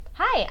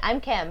Hi,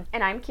 I'm Kim.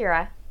 And I'm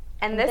Kira.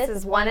 And this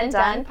is One and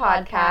Done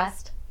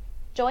Podcast.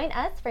 Join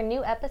us for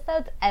new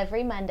episodes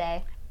every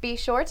Monday. Be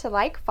sure to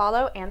like,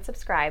 follow, and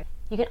subscribe.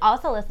 You can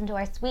also listen to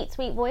our sweet,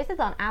 sweet voices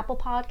on Apple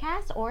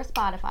Podcasts or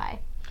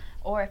Spotify.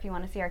 Or if you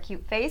want to see our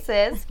cute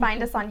faces,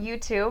 find us on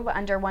YouTube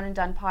under One and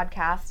Done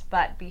Podcast,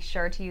 but be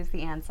sure to use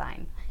the and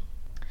sign.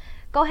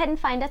 Go ahead and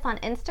find us on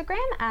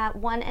Instagram at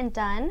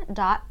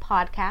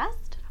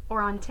oneanddone.podcast.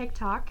 Or on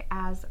TikTok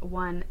as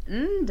One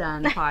and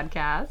Done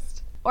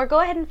Podcast. Or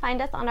go ahead and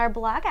find us on our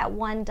blog at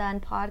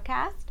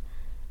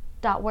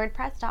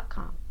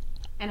onedonepodcast.wordpress.com.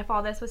 And if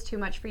all this was too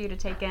much for you to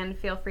take in,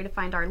 feel free to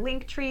find our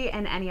link tree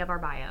in any of our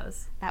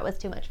bios. That was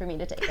too much for me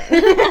to take in.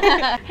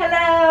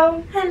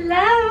 Hello.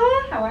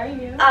 Hello. How are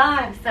you? Oh,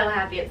 I'm so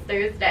happy it's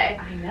Thursday.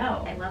 I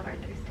know. I love our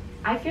Thursdays.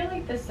 I feel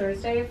like this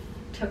Thursday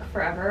took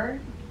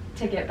forever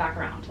to get back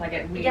around. Like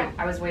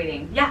I was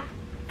waiting. Yeah.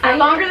 For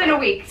longer than a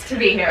week to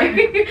be here.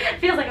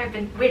 Feels like I've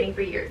been waiting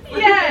for years.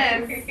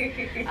 Yes.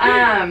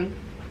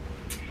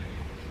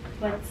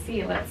 Let's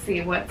see what's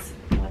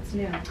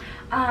new.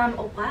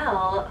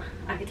 Well,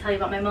 I could tell you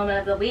about my moment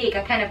of the week.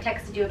 I kind of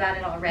texted you about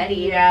it already.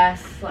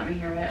 Yes, let me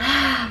hear it.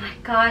 Oh my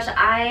gosh,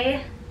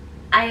 I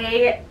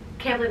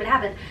can't believe it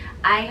happened.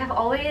 I have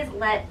always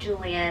let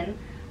Julian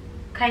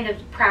kind of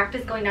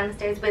practice going down the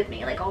stairs with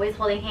me, like always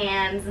holding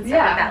hands and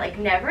stuff like that. Like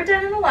never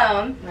done it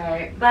alone.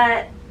 Right.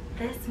 But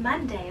this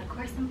Monday, of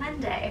course,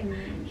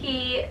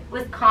 he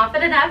was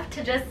confident enough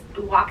to just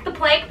walk the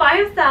plank by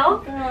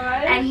himself.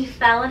 Gosh. And he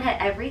fell and hit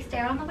every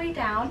stair on the way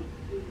down.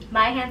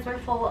 My hands were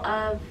full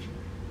of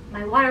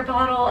my water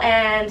bottle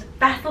and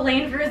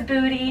Vaseline for his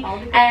booty,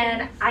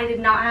 and I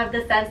did not have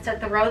the sense to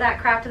throw that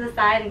crap to the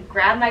side and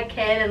grab my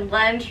kid and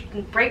lunge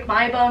and break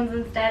my bones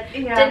instead.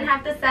 Yeah. Didn't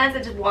have the sense.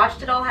 I just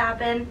watched it all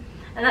happen,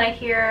 and then I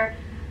hear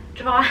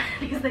Javon,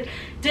 he's like,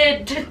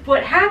 did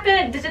what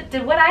happened,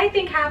 did what I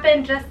think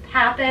happened just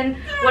happen,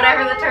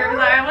 whatever the terms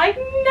are. I'm like,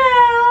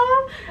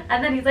 no.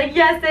 And then he's like,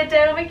 yes it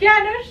did. I'm like,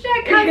 yeah, no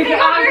shit, come get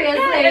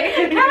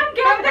Obviously. come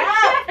get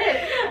the kid.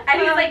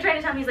 And he's like trying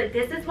to tell me, he's like,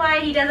 this is why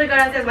he doesn't go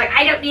downstairs. I'm like,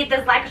 I don't need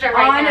this lecture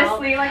right now.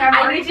 Honestly, like I'm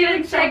I already need you to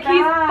feeling so check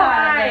he's fine.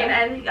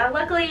 bad. And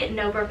luckily,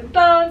 no broken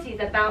bones. He's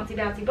a bouncy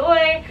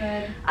boy.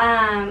 Good.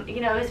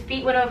 His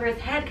feet went over his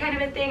head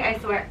kind of a thing. I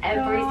swear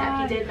every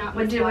step he did not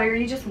miss one. Were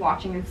you just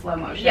watching in slow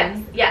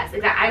motion? Yes,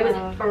 exactly. I was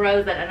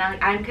frozen, and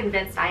I'm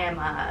convinced I am,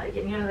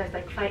 there's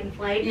like fight and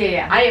flight.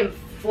 Yeah. I am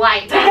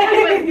flight.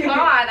 I was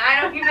gone. I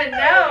don't even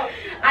know.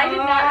 I did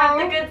not have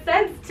the good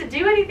sense to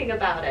do anything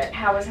about it.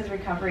 How was his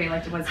recovery?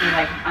 Like, was he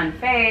like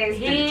unfazed?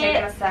 Did it take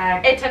him a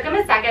sec? It took him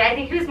a second. I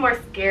think he was more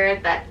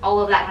scared that all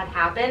of that had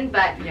happened,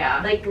 but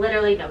like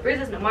literally no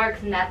bruises, no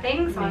marks,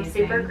 nothing. So I'm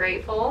super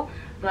grateful,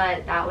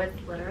 but that was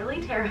literally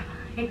terrifying.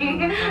 Oh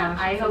my gosh,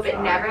 I hope it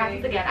never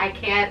happens again. I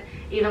can't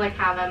even like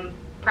have him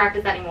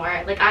practice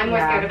anymore. Like I'm more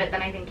scared of it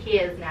than I think he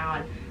is now,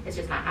 and it's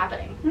just not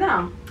happening.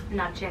 No.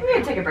 Not chicken. We're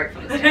gonna take a break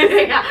from this.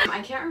 Yeah. I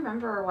can't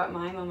remember what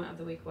my moment of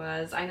the week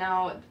was. I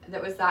know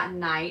that was that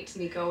night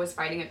Nico was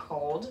fighting a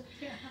cold.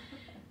 Yeah.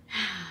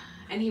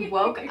 And he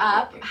woke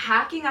up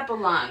hacking up a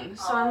lung.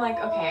 So I'm like,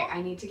 okay,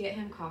 I need to get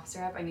him cough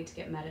syrup. I need to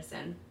get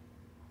medicine.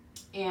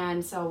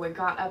 And so we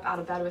got up out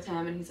of bed with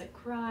him, and he's like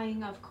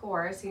crying, of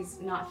course. He's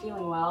not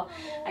feeling well.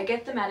 I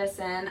get the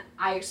medicine.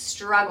 I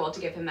struggle to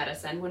give him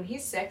medicine. When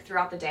he's sick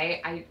throughout the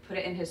day, I put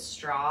it in his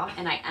straw,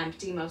 and I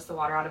empty most of the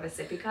water out of a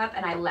sippy cup,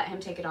 and I let him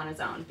take it on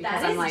his own.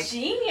 Because I'm like,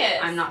 genius.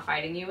 I'm not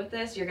fighting you with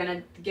this. You're going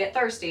to get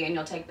thirsty, and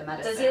you'll take the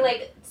medicine. Does he,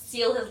 like,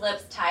 seal his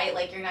lips tight,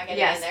 like you're not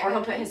getting in there? Yes, or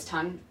he'll put his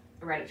tongue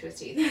right up to his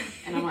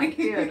teeth. And I'm like,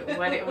 dude,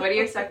 what do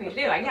you expect me to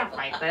do? I can't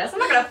fight this. I'm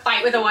not going to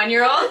fight with a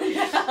 1-year-old.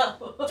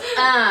 No.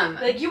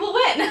 Like, you will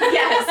win.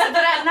 Yes,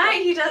 but at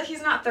night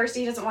he's not thirsty.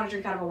 He doesn't want to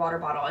drink out of a water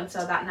bottle. And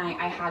so that night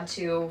I had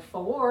to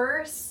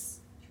force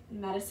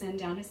medicine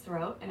down his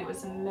throat, and it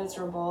was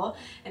miserable.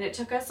 And it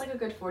took us like a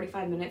good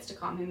 45 minutes to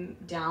calm him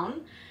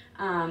down.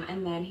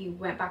 And then he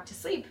went back to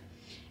sleep.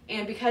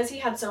 And because he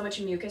had so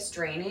much mucus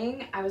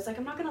draining, I was like,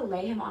 I'm not gonna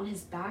lay him on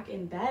his back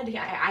in bed.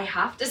 I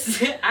have to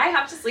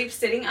sleep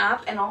sitting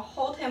up, and I'll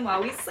hold him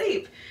while we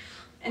sleep.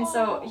 And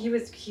so he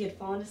had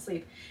fallen to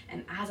sleep,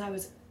 and as I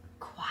was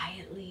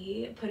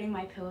quietly putting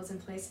my pillows in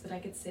place so that I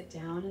could sit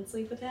down and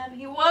sleep with him,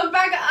 he woke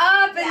back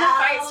up, and the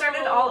fight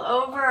started all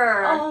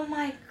over. Oh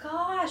my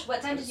gosh.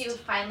 What time did you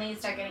finally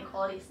start getting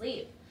quality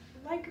sleep?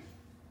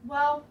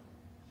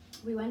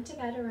 We went to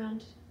bed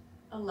around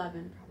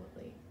 11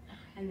 probably.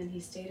 And then he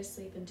stayed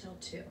asleep until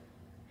 2.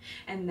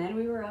 And then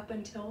we were up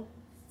until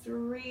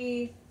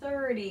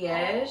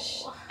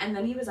 3:30-ish. Oh. And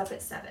then he was up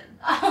at 7.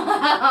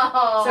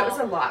 Oh. So it was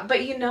a lot.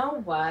 But you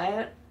know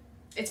what?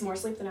 It's more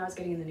sleep than I was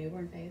getting in the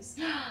newborn phase.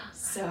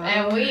 So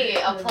and we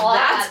applaud.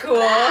 That's cool.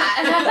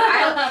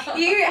 That.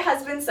 He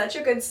has been such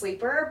a good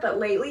sleeper, but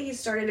lately he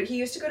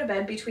used to go to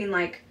bed between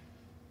like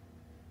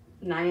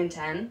 9 and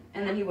 10,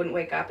 and then he wouldn't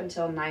wake up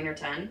until 9 or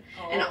 10.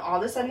 Oh. And all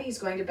of a sudden he's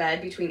going to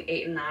bed between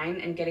 8 and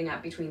 9 and getting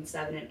up between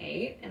 7 and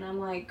 8. And I'm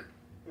like,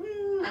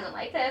 I don't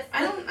like this.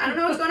 I don't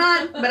know what's going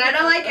on, but I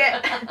don't like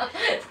it.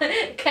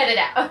 Cut it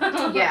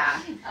out.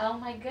 Yeah. Oh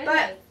my goodness.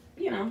 But,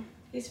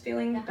 He's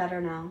feeling better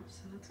now,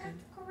 so that's good.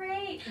 That's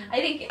great. I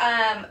think,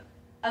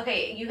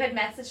 okay, you had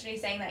messaged me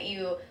saying that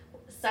you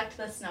sucked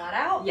the snot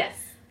out. Yes.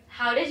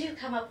 How did you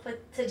come up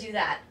with to do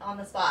that on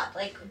the spot?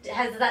 Like,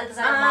 is that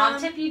a mom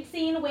tip you'd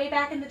seen way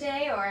back in the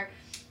day, or?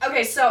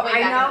 Okay, so Way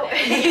I back know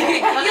in the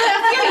day.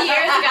 a few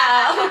years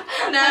ago.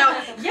 No,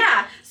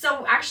 yeah.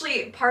 So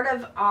actually, part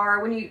of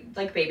our when you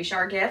like baby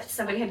shower gift,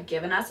 somebody had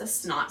given us a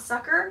snot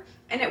sucker,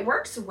 and it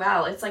works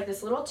well. It's like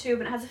this little tube,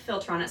 and it has a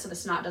filter on it, so the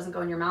snot doesn't go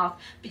in your mouth.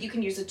 But you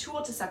can use a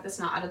tool to suck the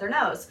snot out of their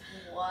nose.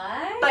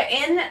 What? But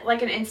in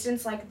like an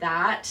instance like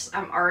that,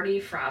 I'm already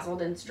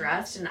frazzled and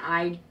stressed, and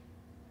I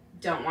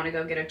don't want to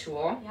go get a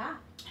tool. Yeah.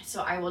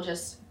 So I will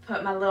just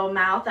put my little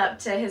mouth up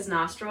to his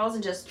nostrils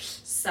and just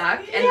suck,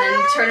 and then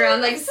turn around,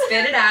 like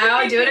spit it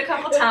out, do it a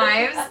couple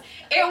times.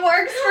 It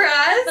works for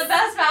us. The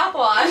best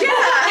mouthwash.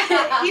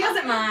 Yeah, he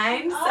doesn't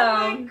mind. So.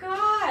 Oh my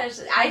gosh.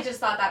 I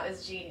just thought that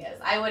was genius.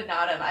 I would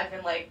not have. I've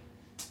been like,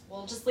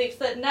 we'll just sleep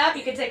sitting up.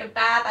 You could take a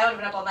bath. I would have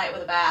been up all night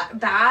with a bath.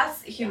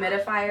 Baths,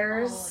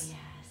 humidifiers, Oh, yes.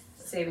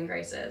 saving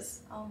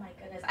graces. Oh my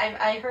goodness.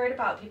 I heard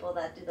about people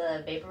that do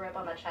the vapor rub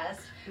on the chest.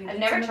 We I've did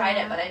never some of tried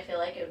that. it, but I feel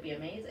like it would be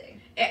amazing.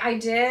 I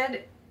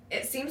did.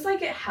 It seems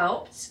like it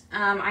helped.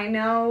 I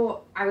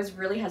know I was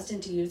really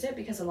hesitant to use it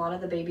because a lot of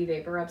the baby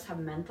vapor rubs have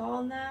menthol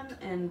in them,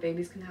 and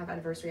babies can have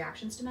adverse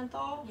reactions to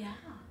menthol. Yeah.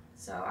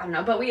 So I don't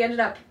know, but we ended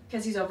up,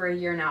 because he's over a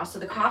year now, so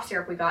the cough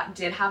syrup we got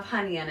did have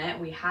honey in it.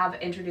 We have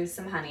introduced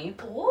some honey.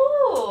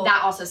 Ooh.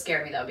 That also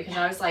scared me though, because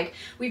I was like,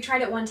 we've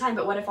tried it one time,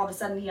 but what if all of a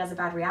sudden he has a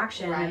bad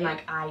reaction? Right. And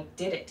like, I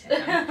did it to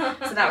him.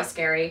 So that was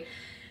scary.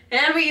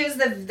 And we used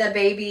the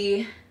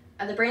baby,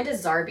 the brand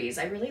is Zarbee's.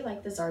 I really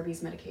like the Zarbee's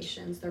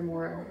medications. They're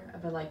more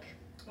of a like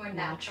More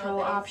natural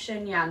based.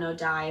 option. Yeah, no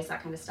dyes,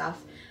 that kind of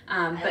stuff.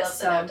 I But love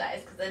so the no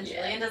dyes because then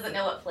Julian doesn't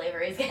know what flavor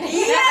he's getting.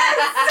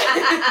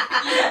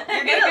 Yes!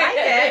 You're gonna like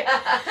it.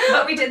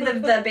 But we did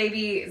the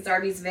baby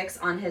Zarbee's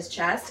Vicks on his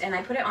chest, and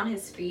I put it on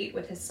his feet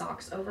with his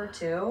socks over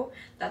too.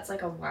 That's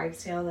like a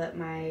wives' tale that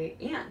my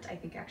aunt, I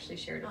think, actually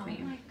shared with Oh me.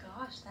 my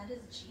gosh, that is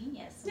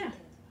genius. Yeah.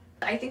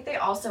 I think they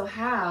also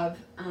have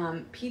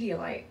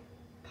Pedialyte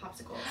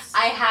popsicles.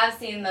 I have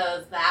seen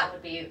those. That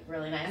would be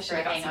really I nice for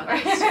a should've got some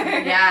hangover. of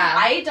those too. Yeah.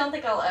 I don't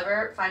think I'll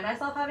ever find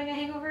myself having a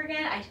hangover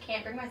again. I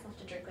can't bring myself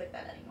to drink like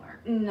that anymore.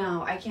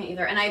 No, I can't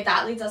either. And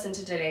that leads us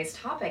into today's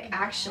topic,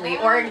 actually,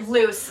 Yes. or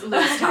loose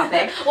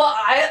topic. Well,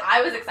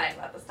 I was excited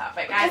about this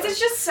topic. Because it's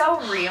just so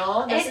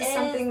real. This It is is.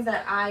 something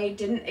that I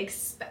didn't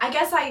expect. I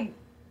guess it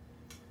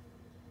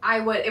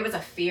was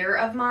a fear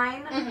of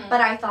mine, Mhm.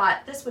 but I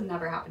thought this would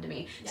never happen to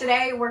me. Yeah.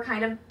 Today we're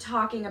kind of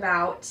talking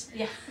about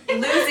Yeah.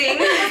 losing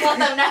Let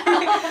them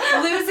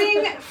know.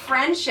 losing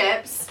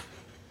friendships,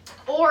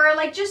 or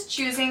like just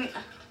choosing.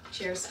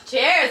 Cheers.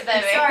 Cheers,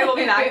 baby. Sorry, we'll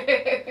be back.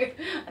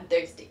 I'm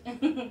thirsty.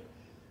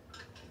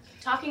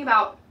 Talking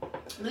about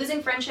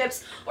losing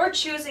friendships or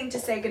choosing to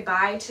say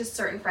goodbye to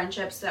certain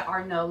friendships that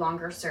are no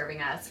longer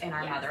serving us in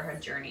our Yes. motherhood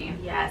journey.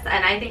 Yes,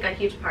 and I think a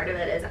huge part of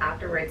it is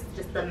afterwards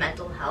just the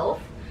mental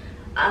health.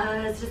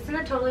 It's just in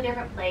a totally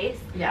different place.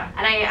 Yeah.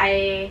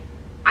 And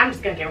I'm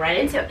just gonna get right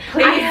into it.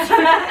 Please.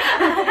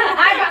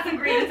 I've got some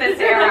grievances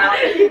to air out.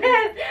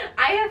 Yes.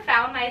 I have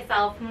found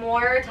myself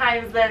more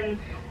times than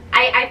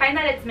I find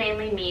that it's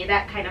mainly me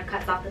that kind of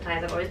cuts off the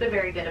ties. I've always been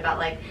very good about,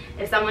 like,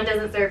 if someone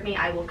doesn't serve me,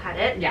 I will cut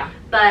it. Yeah.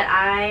 But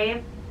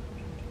I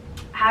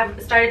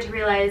have started to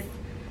realize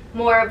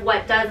more of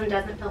what does and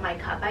doesn't fill my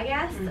cup, I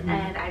guess, and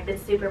I've been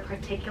super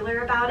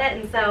particular about it.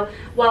 And so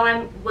while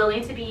I'm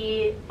willing to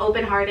be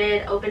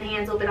open-hearted, open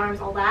hands, open arms,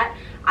 all that,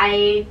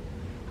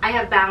 I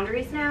have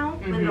boundaries now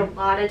with a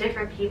lot of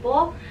different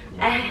people,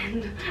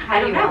 and I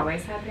don't know.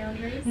 Always have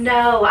boundaries?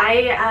 No,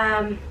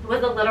 I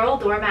was a literal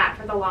doormat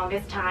for the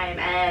longest time,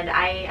 and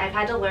I've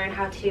had to learn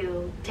how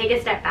to take a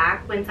step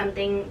back when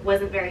something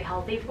wasn't very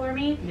healthy for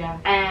me, Yeah.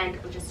 and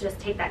just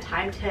take that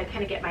time to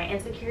kind of get my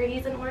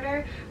insecurities in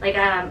order. Like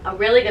a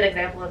really good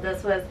example of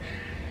this was,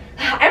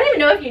 I don't even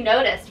know if you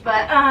noticed,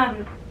 but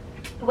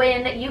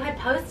when you had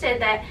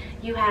posted that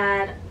you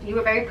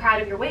were very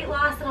proud of your weight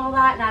loss and all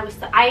that,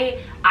 and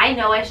I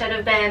know I should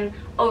have been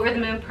over the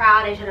moon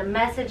proud. I should have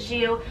messaged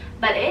you,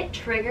 but it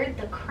triggered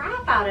the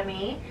crap out of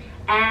me,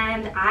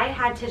 and I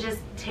had to just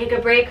take a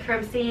break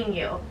from seeing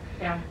you.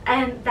 Yeah.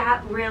 And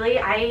that really,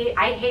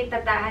 I hate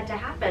that had to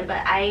happen,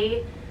 but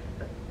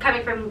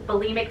coming from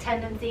bulimic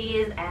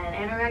tendencies and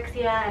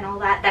anorexia and all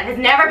that has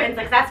never been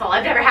successful.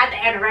 I've never had the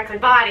anorexic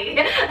body.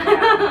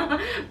 Yeah.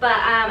 But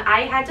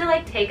I had to,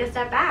 like, take a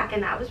step back,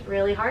 and that was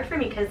really hard for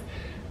me because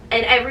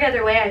in every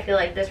other way I feel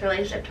like this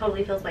relationship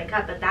totally fills my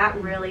cup, but that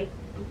really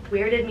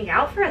weirded me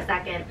out for a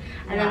second.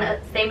 And then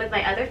same with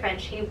my other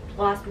friend. She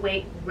lost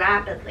weight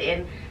rapidly,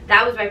 and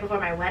that was right before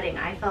my wedding.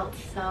 I felt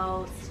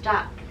so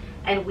stuck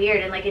and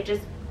weird, and like it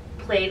just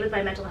played with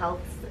my mental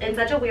health in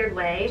such a weird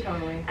way.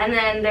 Totally. And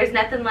then there's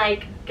nothing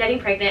like getting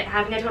pregnant,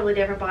 having a totally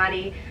different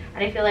body,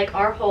 and I feel like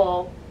our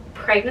whole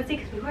pregnancy,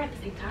 because we were at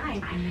the same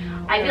time, I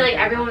know. I feel like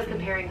everyone was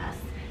comparing us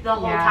the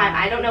whole Yeah. time.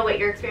 I don't know what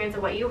your experience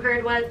or what you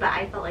heard was, but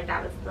I felt like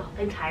that was the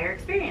entire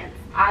experience.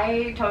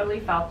 I totally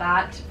felt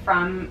that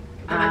from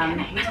The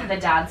beginning. the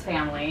dad's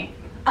family.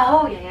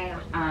 Oh, yeah.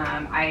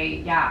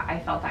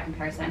 I felt that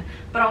comparison.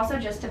 But also,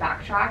 just to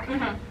backtrack,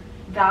 Mhm.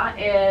 that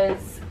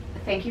is,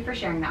 thank you for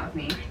sharing that with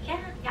me. Yeah.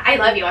 I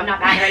love you. I'm not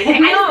mad or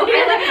anything. I love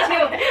you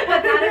too.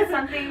 But that is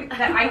something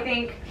that I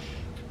think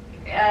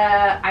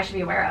I should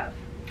be aware of.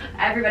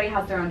 Everybody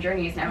has their own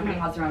journeys and everybody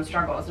has their own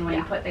struggles. And when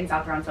you put things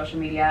out there on social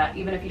media,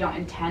 even if you don't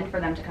intend for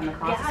them to come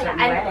across a certain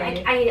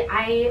way. And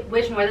I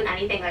wish more than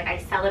anything, like, I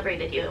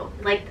celebrated you.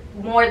 Like,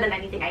 more than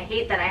anything, I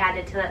hate that I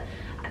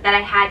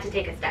had to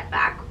take a step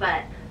back,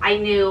 but I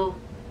knew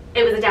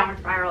it was a downward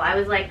spiral. I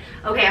was like,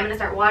 okay, I'm gonna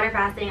start water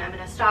fasting. I'm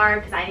gonna starve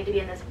because I need to be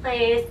in this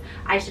place.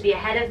 I should be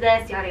ahead of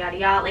this. Yada yada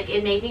yada. Like,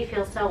 it made me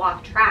feel so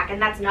off track, and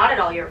that's not at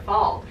all your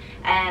fault.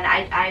 And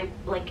I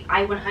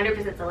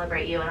 100%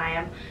 celebrate you, and I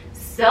am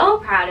so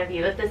proud of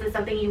you. If this is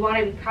something you want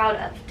to be proud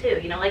of too,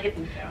 you know, like, if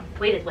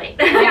weight is weight.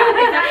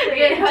 Yeah,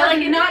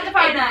 exactly. You know, like, not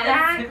define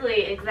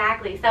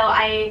exactly. So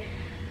I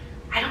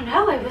don't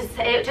know,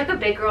 it took a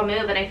big girl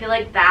move, and I feel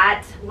like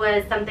that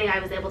was something I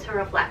was able to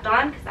reflect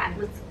on, because that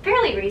was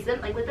fairly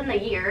recent, like within the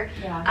year,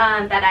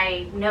 that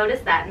I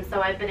noticed that. And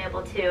so I've been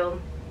able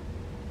to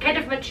kind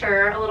of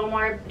mature a little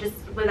more, just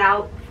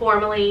without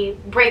formally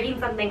breaking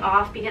something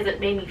off because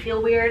it made me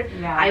feel weird.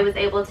 I was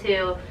able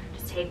to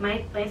just take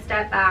my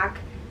step back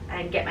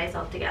and get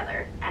myself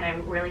together, and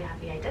I'm really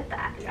happy I did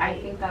that. I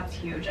think that's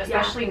huge,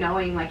 especially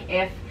knowing, like,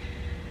 if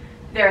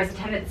there is a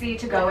tendency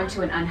to go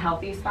into an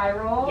unhealthy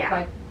spiral,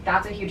 like,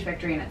 that's a huge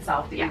victory in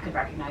itself, that you could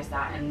recognize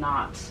that and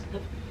not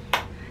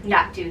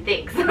do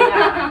things.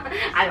 Yeah.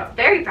 I'm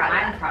very proud of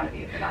that. I'm proud of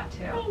you for that too.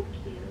 Thank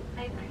you.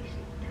 I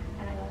appreciate that.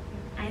 And I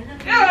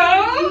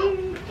love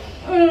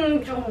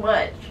you. So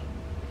much.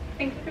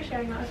 Thank you for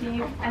sharing that with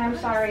me. And I'm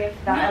sorry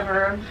if that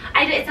ever...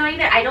 It's not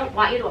even, I don't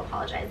want you to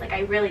apologize. Like,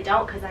 I really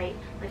don't, because like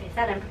I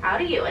said, I'm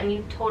proud of you, and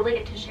you totally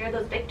get to share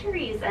those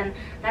victories, and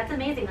that's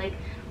amazing. Like,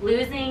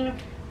 losing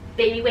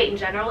baby weight in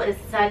general is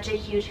such a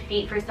huge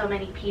feat for so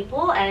many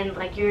people, and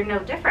like, you're no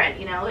different,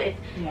 you know. If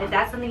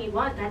that's something you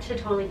want, that should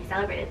totally be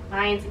celebrated.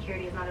 My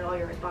insecurity is not at all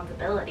your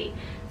responsibility.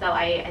 So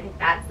I think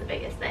that's the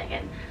biggest thing,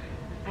 and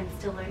I'm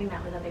still learning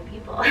that with other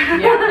people.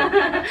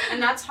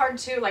 And that's hard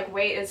too. Like,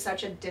 weight is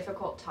such a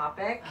difficult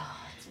topic.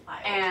 It's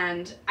wild.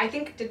 And I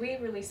think, did we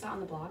release that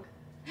on the blog?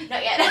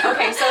 Not yet.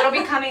 Okay, so it'll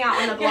be coming out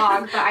on the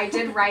blog, but I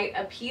did write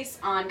a piece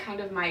on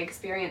kind of my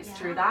experience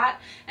through that.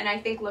 And I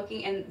think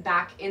looking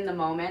back in the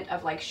moment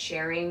of, like,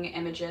 sharing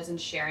images and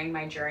sharing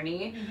my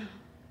journey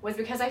was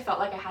because I felt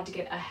like I had to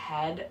get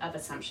ahead of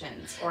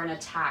assumptions or an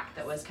attack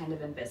that was kind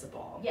of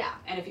invisible. Yeah.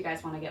 And if you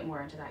guys want to get more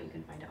into that, you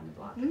can find it on the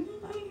blog.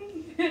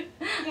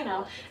 But, you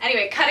know.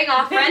 Anyway, cutting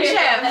off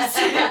friendships.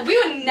 We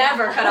would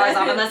never cut ours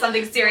off unless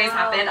something serious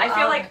happened. I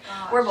feel like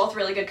we're both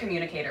really good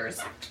communicators.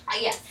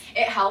 Yes.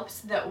 It helps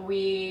that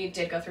we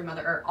did go through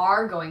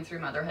are going through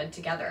motherhood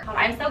together.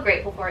 I'm so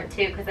grateful for it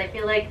too, because I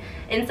feel like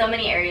in so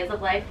many areas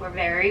of life we're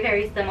very,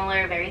 very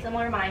similar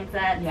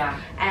mindsets.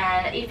 Yeah.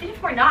 And even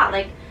if we're not,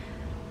 like,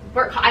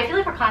 I feel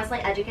like we're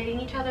constantly educating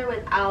each other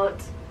without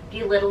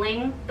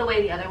belittling the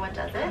way the other one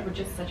does it. Which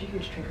is such a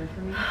huge trigger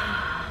for me.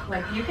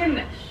 Like, you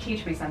can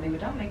teach me something,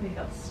 but don't make me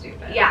feel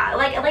stupid. Yeah,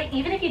 like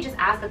even if you just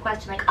ask a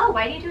question like, oh,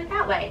 why do you do it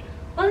that way?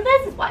 Well,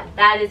 this is why.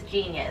 That is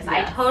genius.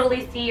 I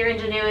totally see your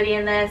ingenuity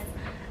in this.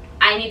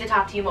 I need to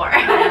talk to you more.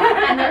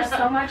 And there's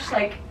so much,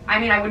 like, I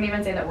mean, I wouldn't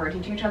even say that we're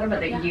teaching each other, but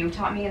that you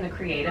taught me in the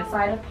creative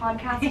side of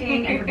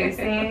podcasting and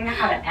producing,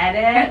 how to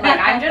edit. Like,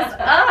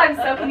 I'm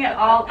soaking it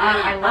all up.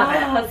 I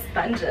love it.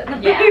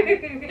 Sponging.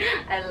 Yeah.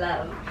 I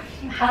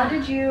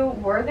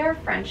love. Were there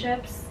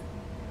friendships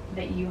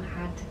that you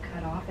had to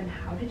cut off, and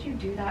how did you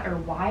do that, or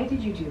why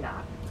did you do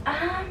that?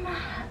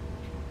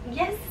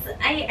 Yes,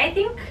 I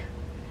think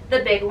the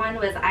big one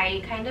was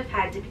I kind of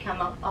had to become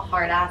a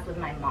hard ass with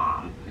my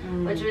mom,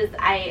 which was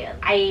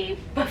I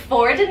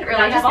before didn't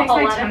really have a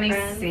whole lot of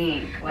friends.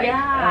 Sink. Like,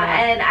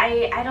 and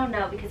I don't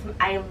know, because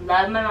I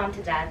love my mom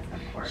to death.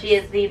 Of course. She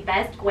is the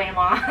best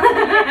grandma.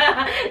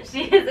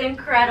 She is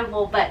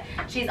incredible, but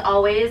she's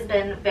always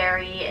been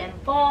very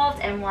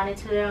involved and wanted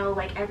to know,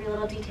 like, every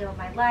little detail of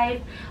my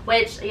life,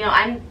 which, you know,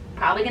 I'm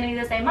probably going to be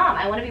the same mom.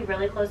 I want to be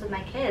really close with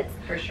my kids.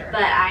 For sure.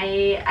 But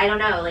I don't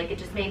know, like, it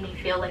just made me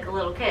feel like a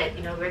little kid.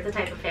 You know, we're the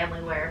type of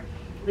family where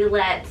we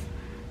let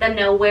them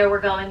know where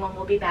we're going, when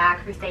we'll be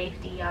back, for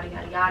safety, yada,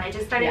 yada, yada. And I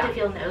just started to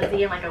feel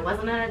nosy, and like I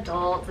wasn't an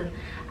adult, and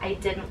I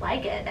didn't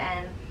like it.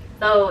 And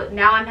so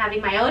now I'm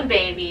having my own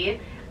baby.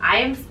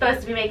 I'm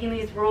supposed to be making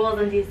these rules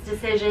and these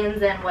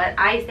decisions, and what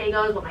I say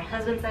goes, what my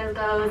husband says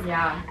goes.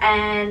 Yeah.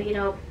 And, you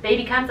know,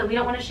 baby comes, and we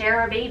don't want to share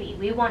our baby.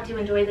 We want to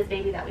enjoy this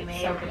baby that we made.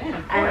 So good,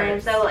 of course.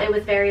 And so it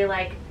was very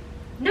like,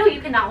 no,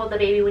 you cannot hold the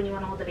baby when you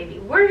want to hold the baby.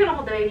 We're going to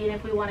hold the baby, and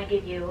if we want to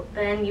give you,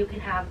 then you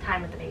can have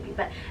time with the baby.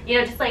 But, you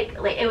know, just like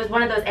it was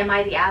one of those am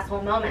I the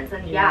asshole moments.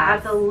 And yeah,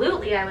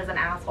 absolutely I was an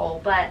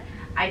asshole, but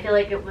I feel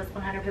like it was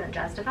 100%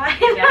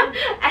 justified.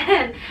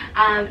 Yeah.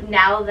 And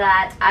now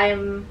that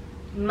I'm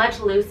much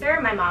looser,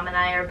 my mom and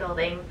I are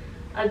building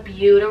a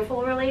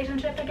beautiful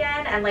relationship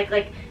again. And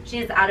like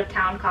she's out of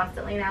town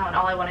constantly now, and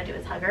all I want to do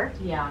is hug her.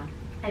 Yeah.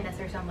 I miss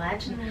her so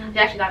much. And she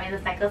actually got me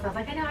this necklace. I was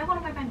like, I know, I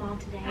want to buy my mom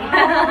today. Oh, I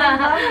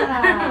love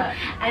that.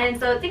 And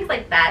so things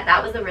like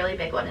that was a really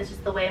big one. It's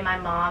just the way my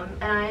mom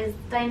and I's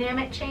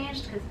dynamic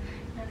changed, because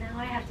now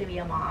I have to be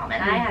a mom,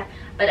 and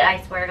but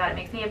I swear to God, it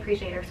makes me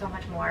appreciate her so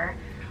much more.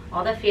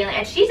 All the feeling,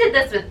 and she did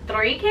this with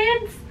 3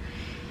 kids.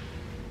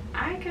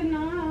 I could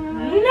not.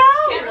 No.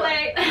 Can't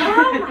relate.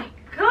 Oh my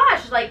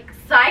gosh, like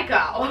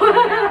psycho.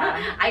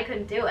 Yeah. I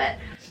couldn't do it.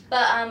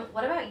 But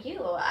what about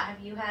you? Have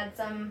you had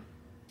some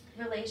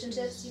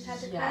relationships you've had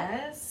to cut?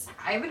 Yes.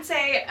 I would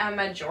say a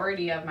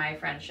majority of my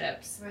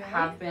friendships Really?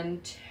 have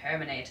been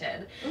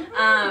terminated.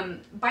 Mhm.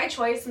 By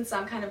choice, and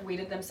some kind of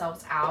weeded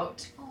themselves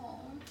out. Aw.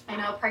 I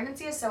know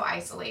pregnancy is so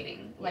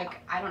isolating. Like,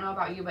 I don't know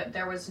about you, but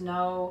there was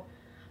no,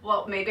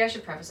 well, maybe I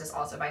should preface this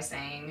also by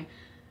saying,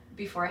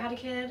 before I had a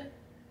kid,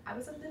 I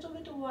was a little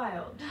bit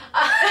wild. So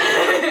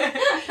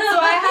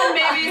I had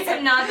maybe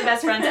some not the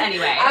best friends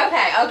anyway.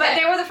 Okay. But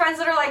they were the friends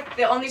that are like,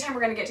 the only time we're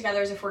gonna get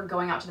together is if we're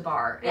going out to the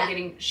bar and Yeah.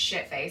 getting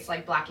shit-faced,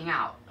 like blacking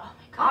out. Oh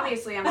my God.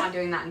 Obviously, I'm not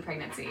doing that in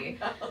pregnancy.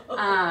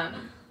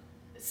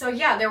 So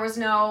yeah, there was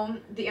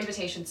the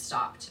invitation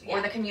stopped, or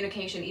Yeah. the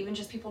communication, even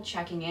just people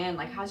checking in,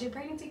 like, how's your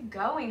pregnancy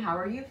going? How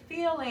are you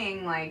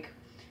feeling? Like,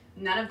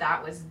 none of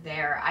that was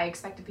there. I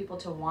expected people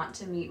to want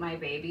to meet my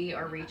baby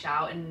or reach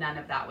out, and none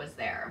of that was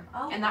there.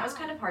 Oh, and that was wow.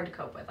 kind of hard to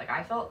cope with. Like,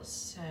 I felt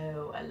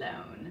so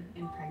alone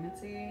in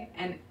pregnancy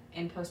and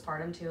in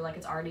postpartum too. Like,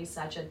 it's already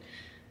such a,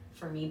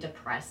 for me,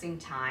 depressing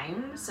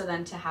time. So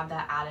then to have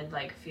that added,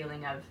 like,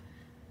 feeling of,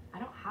 I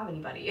don't have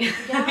anybody.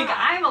 Yeah. Like,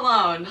 I'm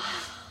alone.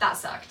 That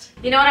sucked.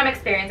 You know what I'm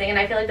experiencing, and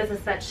I feel like this is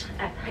such,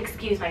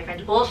 excuse my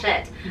French,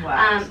 bullshit.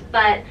 Wow.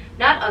 But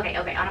not, okay,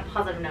 on a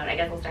positive note, I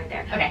guess we'll start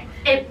there. Okay.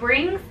 It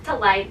brings to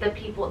light the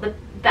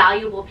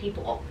valuable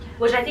people,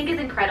 which I think is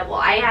incredible.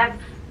 I have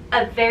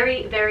a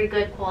very, very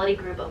good quality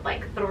group of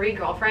like 3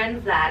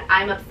 girlfriends that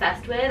I'm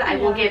obsessed with. I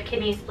will give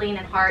kidney, spleen,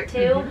 and heart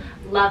to.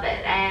 Love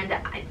it. And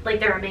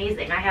they're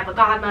amazing. I have a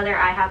godmother.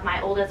 I have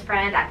my oldest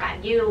friend. I've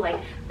got you.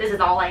 Like, this is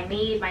all I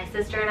need. My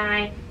sister and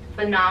I,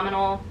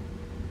 phenomenal.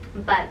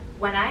 But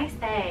when I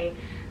say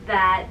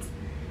that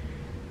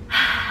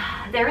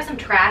there are some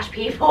trash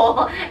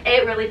people,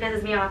 it really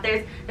pisses me off.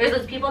 There's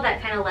those people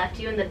that kind of left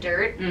you in the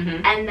dirt,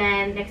 and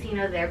then next thing you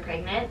know, they're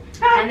pregnant,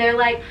 and they're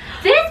like,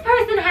 this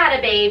person had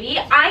a baby,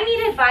 I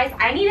need advice,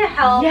 I need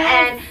help,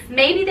 and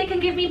maybe they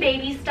can give me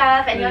baby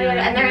stuff, and yada,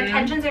 yada, and their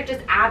intentions are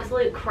just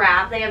absolute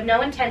crap. They have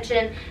no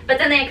intention, but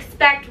then they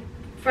expect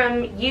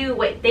from you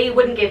what they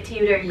wouldn't give to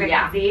you during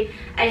pregnancy.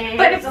 And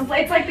But it's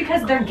like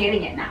because they're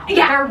getting it now.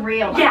 Yeah. They're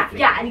real. Yeah,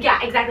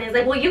 exactly. It's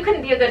like, well, you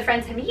couldn't be a good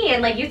friend to me,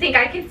 and like, you think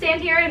I can stand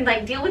here and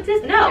like deal with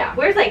this? No, Yeah.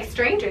 we're like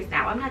strangers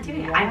now. I'm not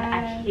doing it.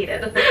 I hate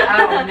it. Oh, no.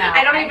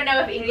 I don't even know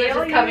if English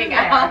is coming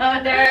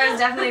out. There's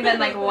definitely been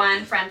like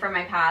one friend from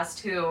my past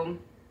who,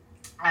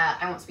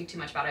 I won't speak too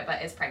much about it,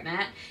 but is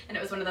pregnant. And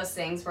it was one of those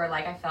things where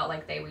like I felt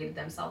like they weeded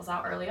themselves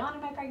out early on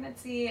in my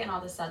pregnancy, and all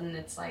of a sudden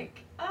it's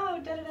like,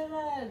 oh, da da da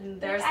da. And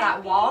there's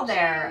that wall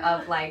there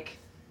of like,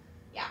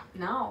 Yeah.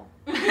 no.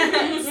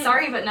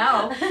 Sorry, but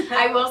no.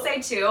 I will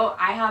say too,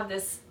 I have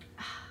this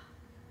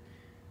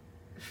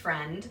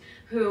friend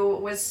who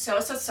was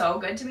so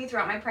good to me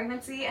throughout my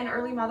pregnancy and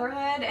early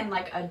motherhood, and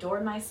like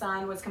adored my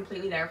son, was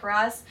completely there for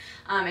us,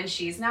 and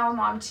she's now a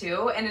mom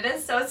too, and it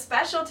is so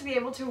special to be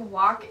able to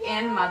walk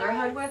in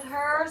motherhood with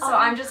her. So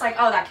I'm just like,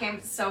 oh, that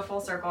came so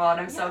full circle,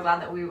 and I'm so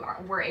glad that we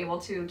were able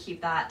to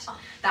keep that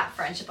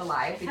friendship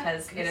alive,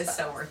 because it is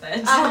so worth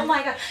it. Oh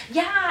my God.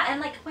 Yeah,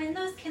 and like when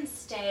those can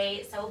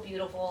stay so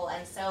beautiful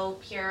and so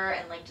pure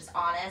and like just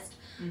honest,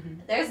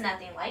 there's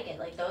nothing like it.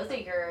 Like, those are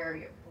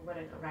your what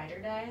are the rider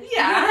days?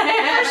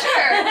 Yeah, for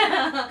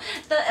sure.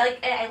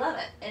 I love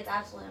it. It's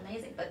absolutely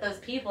amazing. But those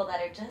people that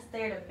are just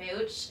there to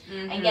mooch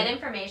and get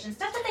information,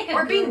 stuff that they can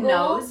or Google. being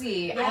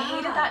nosy. Yeah. I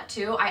hated that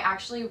too. I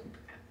actually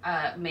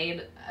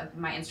made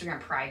my Instagram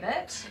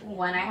private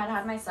when I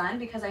had my son,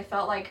 because I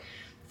felt like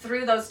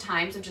through those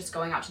times of just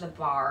going out to the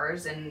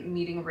bars and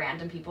meeting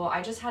random people,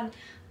 I just had,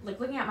 like,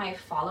 looking at my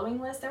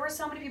following list, there were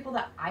so many people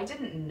that I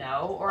didn't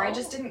know, or I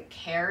just didn't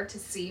care to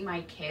see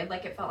my kid.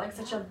 Like, it felt like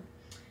such a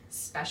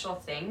special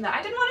thing that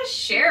I didn't want to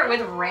share with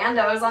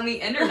randos on the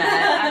internet.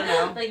 I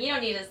don't know. Like, you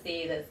don't need to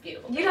see this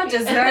beautiful You don't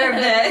baby. deserve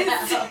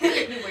this. No,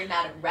 you were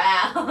not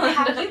around.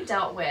 Have you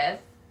dealt with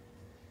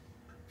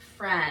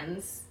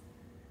friends,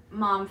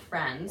 mom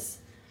friends,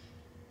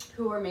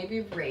 who are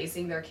maybe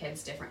raising their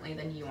kids differently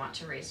than you want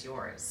to raise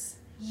yours?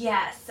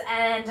 Yes,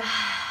 and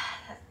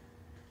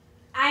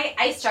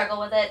I struggle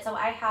with it. So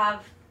I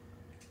have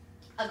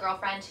a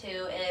girlfriend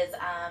who is,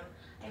 I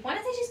want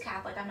to say she's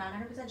Catholic. I'm not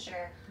 100%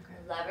 sure.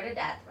 I love her to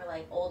death. We're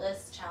like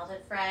oldest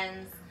childhood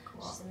friends.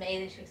 Cool. She's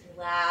amazing. She makes me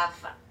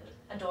laugh.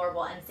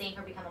 Adorable. And seeing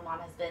her become a mom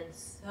has been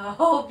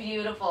so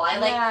beautiful. I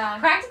like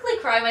practically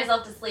cry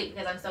myself to sleep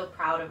because I'm so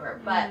proud of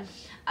her. But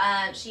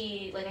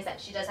she, like I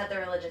said, she does have the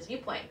religious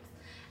viewpoints.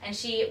 And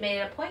she made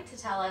it a point to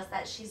tell us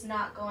that she's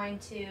not going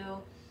to,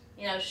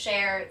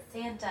 share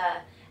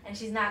Santa, and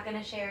she's not going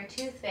to share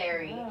Tooth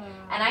Fairy.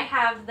 And I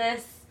have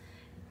this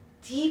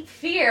deep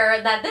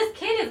fear that this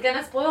kid is going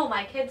to spoil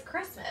my kid's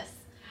Christmas.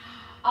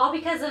 all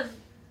because of,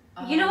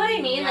 you know what I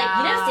mean? Like,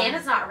 you know,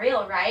 Santa's not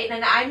real, right?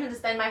 And I'm going to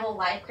spend my whole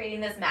life creating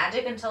this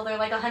magic until they're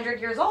like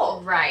 100 years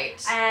old. Right.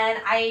 And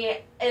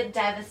it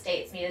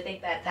devastates me to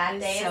think that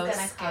day is going to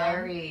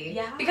scary. come.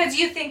 Yeah. Because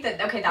you think that,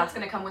 okay, that's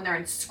going to come when they're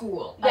in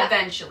school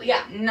eventually.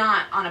 Yeah.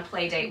 Not on a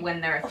play date when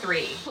they're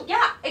 3.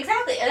 Yeah,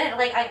 exactly. And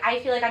like, I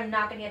feel like I'm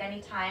not going to get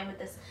any time with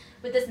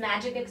this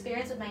magic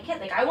experience with my kid.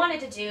 Like, I wanted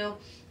to do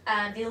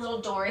the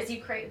little doors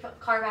you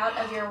carve out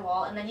of your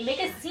wall, and then you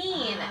make a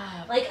scene,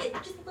 like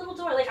just a little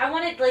door. Like, I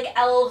wanted like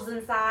elves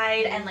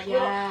inside, and like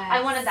I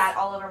wanted that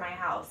all over my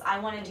house. I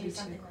want to do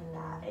something like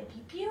that. It'd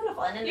be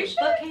beautiful. And then there's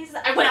bookcases.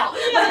 I will,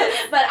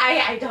 but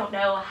I don't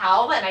know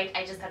how, and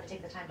I just have to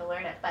take the time to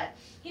learn it. But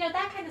you know,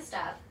 that kind of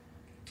stuff.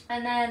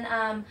 And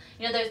then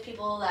you know, there's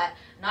people that,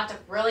 not to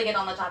really get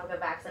on the topic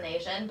of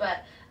vaccination,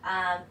 but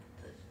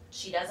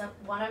she doesn't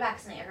want to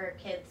vaccinate her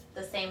kids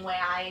the same way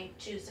I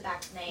choose to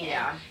vaccinate.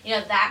 Yeah. And, you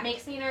know, that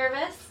makes me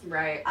nervous.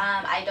 Right.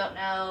 I don't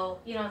know,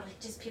 you know, like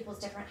just people's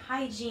different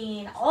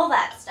hygiene, all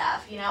that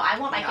stuff. You know, I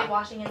want my kid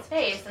washing his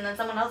face, and then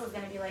someone else is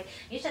going to be like,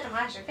 you shouldn't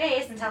wash your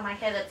face, and tell my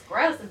kid it's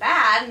gross and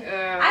bad.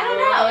 I don't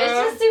know. It's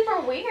just super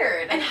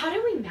weird. And how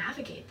do we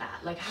navigate that?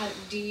 Like, how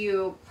do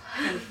you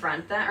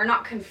confront that? Or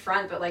not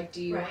confront, but like,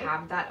 do you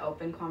have that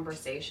open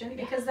conversation?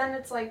 Because then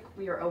it's like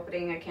you're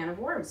opening a can of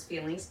worms.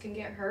 Feelings can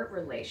get hurt.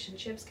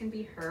 Relationships can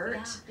be hurt.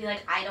 Yeah. Be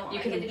like, I don't want you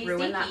my can kid to be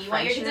ruin stinky. that You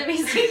want your kid to be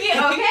friendship. stinky?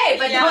 Okay,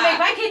 but don't make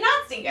my kid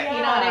not stinky. Yeah. You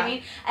know what I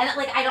mean? And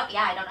like, I don't know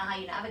how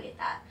you navigate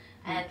that.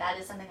 And that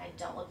is something I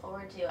don't look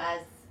forward to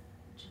as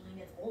Julian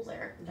gets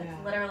older.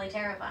 That's literally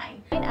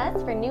terrifying. Join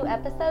us for new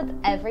episodes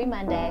every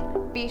Monday.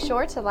 Be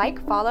sure to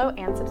like, follow,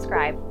 and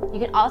subscribe.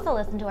 You can also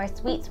listen to our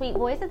sweet, sweet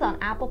voices on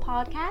Apple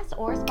Podcasts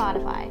or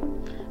Spotify.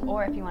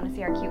 Or if you want to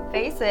see our cute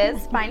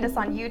faces, find us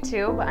on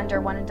YouTube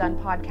under One and Done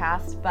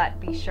Podcast, but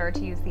be sure to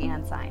use the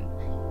 & sign.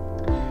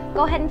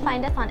 Go ahead and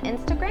find us on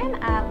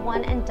Instagram at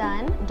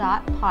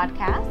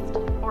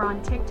oneanddone.podcast. Or on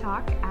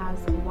TikTok as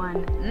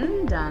One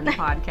and Done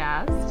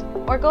Podcast.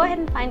 Or go ahead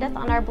and find us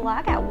on our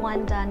blog at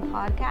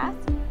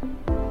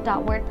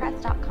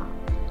onedonepodcast.wordpress.com.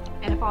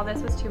 And if all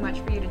this was too much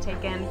for you to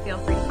take in, feel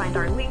free to find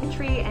our link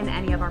tree in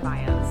any of our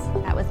bios.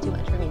 That was too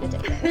much for me to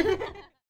take in.